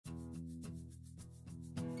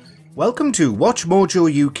Welcome to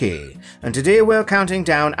WatchMojoUK, and today we're counting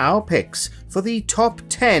down our picks for the top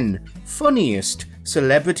 10 funniest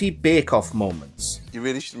celebrity bake-off moments. You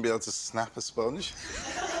really shouldn't be able to snap a sponge.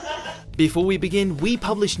 Before we begin, we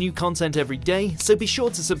publish new content every day, so be sure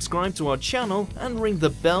to subscribe to our channel and ring the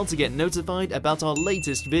bell to get notified about our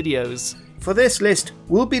latest videos. For this list,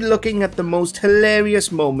 we'll be looking at the most hilarious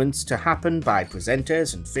moments to happen by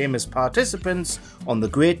presenters and famous participants on the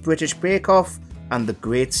Great British Bake Off and the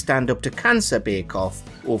Great Stand Up to Cancer Bake Off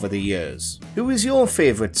over the years. Who is your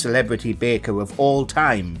favourite celebrity baker of all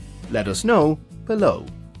time? Let us know below.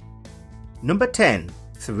 Number 10.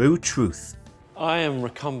 Theroux Truth. I am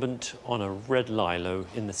recumbent on a red lilo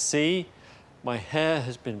in the sea. My hair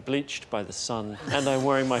has been bleached by the sun, and I'm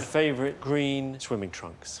wearing my favourite green swimming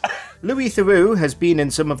trunks. Louis Theroux has been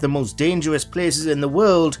in some of the most dangerous places in the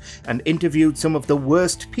world and interviewed some of the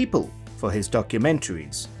worst people for his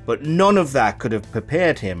documentaries, but none of that could have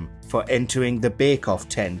prepared him for entering the Bake Off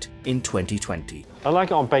tent in 2020. I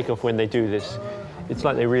like it on Bake Off when they do this. It's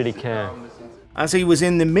like they really care. As he was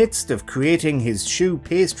in the midst of creating his shoe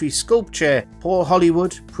pastry sculpture, Paul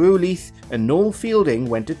Hollywood, Prue Leith and Noel Fielding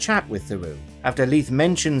went to chat with Theroux. After Leith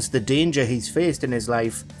mentions the danger he's faced in his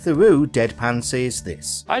life, Theroux deadpan says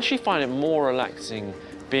this. I actually find it more relaxing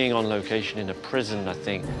being on location in a prison, I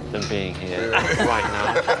think, than being here right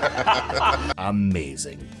now.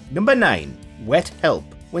 Amazing. Number 9. Wet help.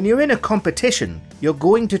 When you're in a competition, you're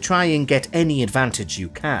going to try and get any advantage you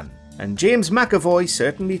can. And James McAvoy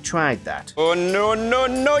certainly tried that. Oh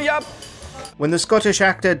no, yup! When the Scottish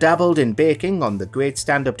actor dabbled in baking on the Great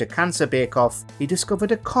Stand Up to Cancer Bake Off, he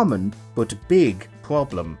discovered a common but big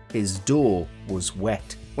problem. His dough was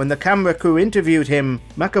wet. When the camera crew interviewed him,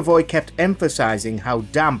 McAvoy kept emphasising how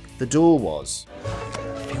damp the dough was.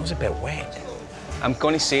 Feels a bit wet. I'm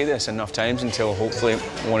going to say this enough times until hopefully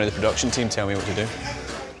one of the production team tell me what to do.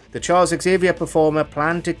 The Charles Xavier performer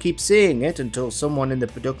planned to keep saying it until someone in the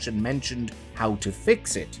production mentioned how to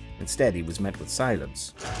fix it. Instead, he was met with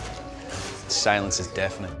silence. Silence is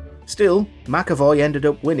deafening. Still, McAvoy ended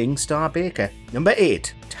up winning Star Baker. Number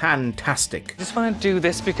 8. Tantastic. I just want to do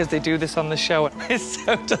this because they do this on the show. It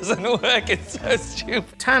so doesn't work, it's so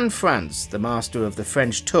stupid. Tan France, the master of the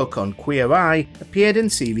French tuck on Queer Eye, appeared in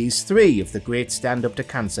Series 3 of the Great Stand Up to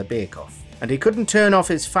Cancer Bake Off. And he couldn't turn off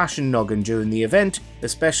his fashion noggin during the event,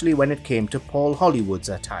 especially when it came to Paul Hollywood's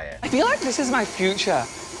attire. I feel like this is my future.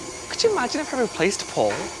 Could you imagine if I replaced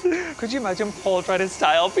Paul? Could you imagine Paul trying to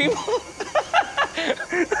style people?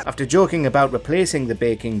 After joking about replacing the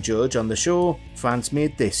baking judge on the show, France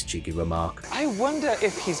made this cheeky remark. I wonder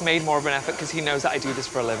if he's made more of an effort because he knows that I do this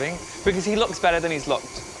for a living, because he looks better than he's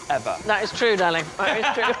looked ever. That is true, darling. That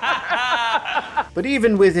is true. But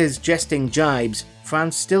even with his jesting jibes,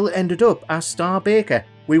 France still ended up as Star Baker.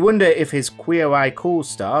 We wonder if his Queer Eye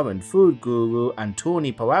co-star and food guru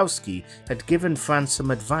Antoni Porowski had given France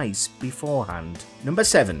some advice beforehand. Number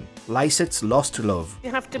 7. Lycett's lost love.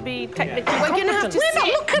 You have to be technically We're going to have to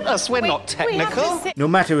look at us. We're not technical. No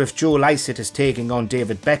matter if Joe Lycett is taking on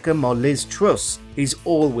David Beckham or Liz Truss, he's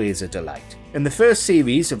always a delight. In the first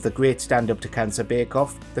series of the Great Stand Up to Cancer Bake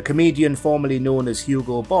Off, the comedian formerly known as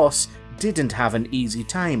Hugo Boss didn't have an easy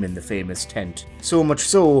time in the famous tent, so much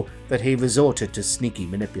so that he resorted to sneaky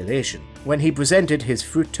manipulation. When he presented his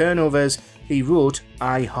fruit turnovers, he wrote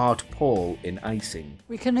 "I heart Paul" in icing.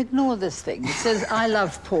 We can ignore this thing. It says, I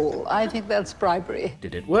love Paul. I think that's bribery.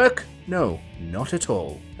 Did it work? No, not at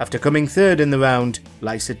all. After coming third in the round,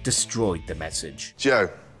 Lycett destroyed the message.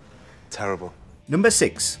 Joe, terrible. Number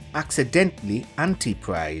 6. Accidentally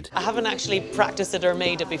anti-pride. I haven't actually practiced it or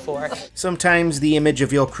made it before. Sometimes the image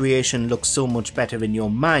of your creation looks so much better in your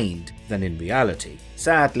mind than in reality.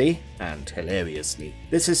 Sadly, and hilariously,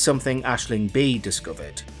 this is something Aisling B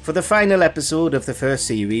discovered. For the final episode of the first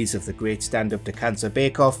series of the Great Stand Up to Cancer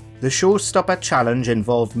Bake Off, the Showstopper challenge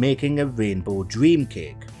involved making a rainbow dream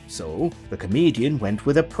cake. So, the comedian went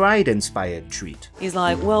with a pride-inspired treat. He's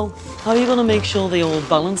like, well, how are you going to make sure they all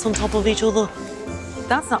balance on top of each other?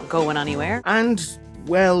 That's not going anywhere. And,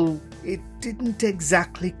 well, it didn't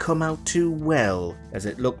exactly come out too well, as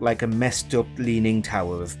it looked like a messed up Leaning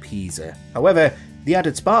Tower of Pisa. However, the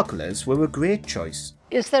added sparklers were a great choice.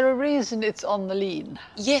 Is there a reason it's on the lean?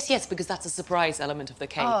 Yes, because that's a surprise element of the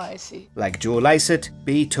cake. Oh, I see. Like Joe Lycett,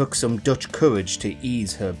 B took some Dutch courage to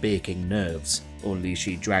ease her baking nerves, only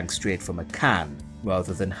she drank straight from a can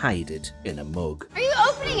rather than hide it in a mug. Are you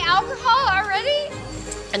opening alcohol already?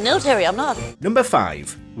 And no, Terry, I'm not. Number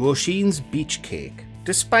 5. Roisin's Beach Cake.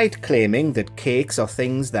 Despite claiming that cakes are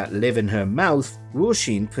things that live in her mouth,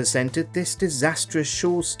 Roisin presented this disastrous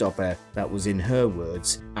showstopper that was, in her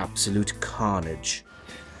words, absolute carnage.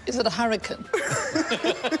 Is it a hurricane?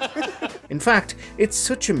 In fact, it's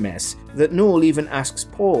such a mess that Noel even asks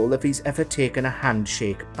Paul if he's ever taken a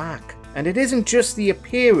handshake back. And it isn't just the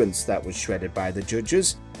appearance that was shredded by the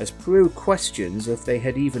judges, as Theroux questions if they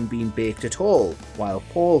had even been baked at all, while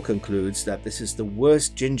Paul concludes that this is the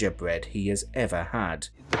worst gingerbread he has ever had.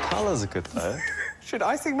 The colours are good though. Should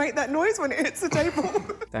icing make that noise when it hits the table?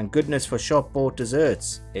 Thank goodness for shop-bought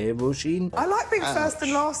desserts, eh, Roisin? I like being first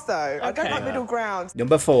and last though. I don't like middle ground.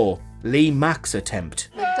 Number 4. Lee Mack's attempt.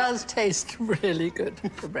 It does taste really good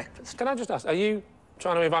for breakfast. Can I just ask, are you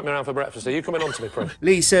trying to invite me around for breakfast? Are you coming on to me, Prue?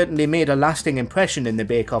 Lee certainly made a lasting impression in the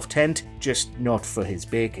bake-off tent, just not for his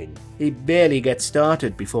baking. He barely gets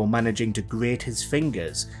started before managing to grate his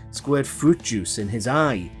fingers, squirt fruit juice in his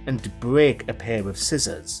eye, and break a pair of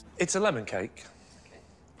scissors. It's a lemon cake.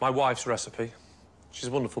 My wife's recipe. She's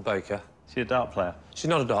a wonderful baker. Is she a dart player? She's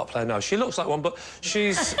not a dart player, no. She looks like one, but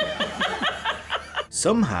she's...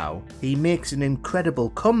 Somehow, he makes an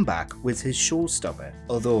incredible comeback with his showstopper,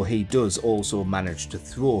 although he does also manage to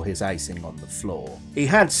throw his icing on the floor. He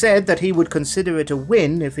had said that he would consider it a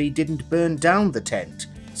win if he didn't burn down the tent,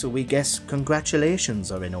 so we guess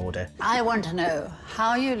congratulations are in order. I want to know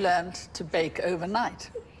how you learned to bake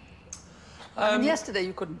overnight. I mean, yesterday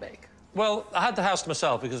you couldn't bake. Well, I had the house to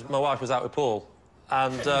myself because my wife was out with Paul,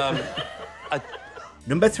 and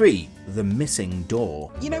Number 3. The missing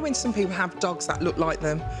door. You know when some people have dogs that look like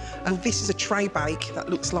them? And this is a tray bake that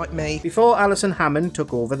looks like me. Before Alison Hammond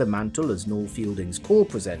took over the mantle as Noel Fielding's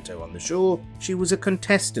co-presenter on the show, she was a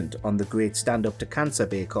contestant on the Great Stand Up to Cancer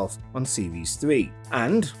Bake Off on Series 3.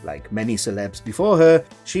 And, like many celebs before her,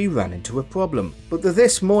 she ran into a problem. But the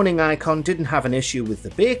This Morning icon didn't have an issue with the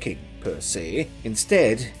baking, per se.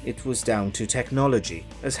 Instead, it was down to technology.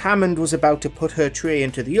 As Hammond was about to put her tray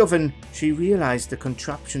into the oven, she realised the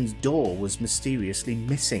contraption's door was mysteriously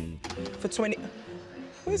missing. For 20...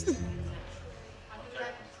 Where's the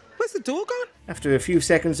door gone? After a few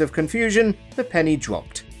seconds of confusion, the penny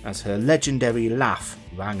dropped, as her legendary laugh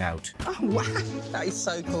rang out. Oh, wow. That is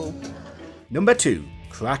so cool. Number 2.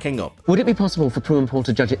 Cracking up. Would it be possible for Prue and Paul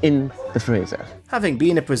to judge it in the freezer? Having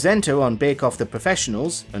been a presenter on Bake Off the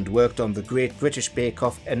Professionals and worked on the Great British Bake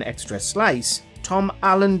Off An Extra Slice, Tom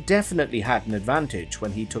Allen definitely had an advantage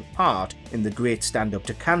when he took part in the Great Stand Up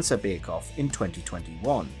to Cancer Bake Off in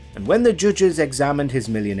 2021. And when the judges examined his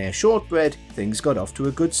millionaire shortbread, things got off to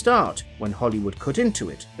a good start when Hollywood cut into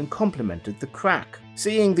it and complimented the crack.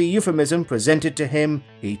 Seeing the euphemism presented to him,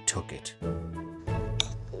 he took it.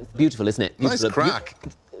 Beautiful, isn't it? Beautiful. Nice crack.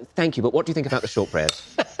 Thank you, but what do you think about the shortbread?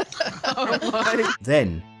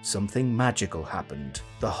 Then, something magical happened.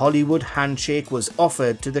 The Hollywood handshake was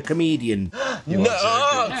offered to the comedian. No!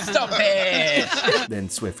 Stop it! Then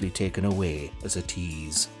swiftly taken away as a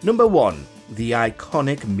tease. Number 1. The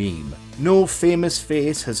iconic meme. No famous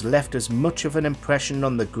face has left as much of an impression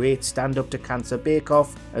on the Great Stand Up to Cancer Bake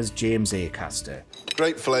Off as James Acaster.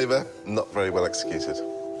 Great flavour, not very well executed.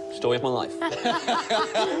 Story of my life.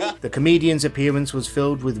 The comedian's appearance was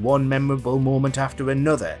filled with one memorable moment after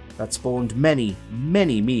another that spawned many,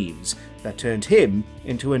 many memes that turned him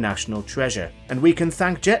into a national treasure. And we can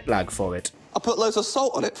thank Jetlag for it. I put loads of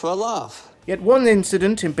salt on it for a laugh. Yet one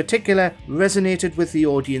incident in particular resonated with the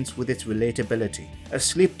audience with its relatability. A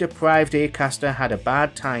sleep-deprived Acaster had a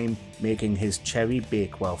bad time making his cherry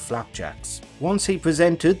Bakewell flapjacks. Once he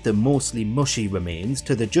presented the mostly mushy remains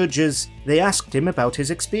to the judges, they asked him about his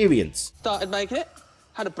experience. Started making it,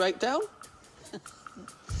 had a breakdown.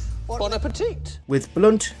 Bon appetit. With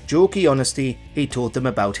blunt, jokey honesty, he told them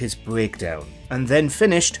about his breakdown, and then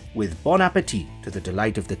finished with bon appetit to the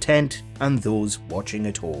delight of the tent and those watching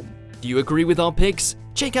at home. Do you agree with our picks?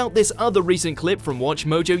 Check out this other recent clip from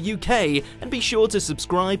WatchMojoUK and be sure to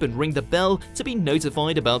subscribe and ring the bell to be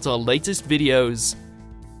notified about our latest videos.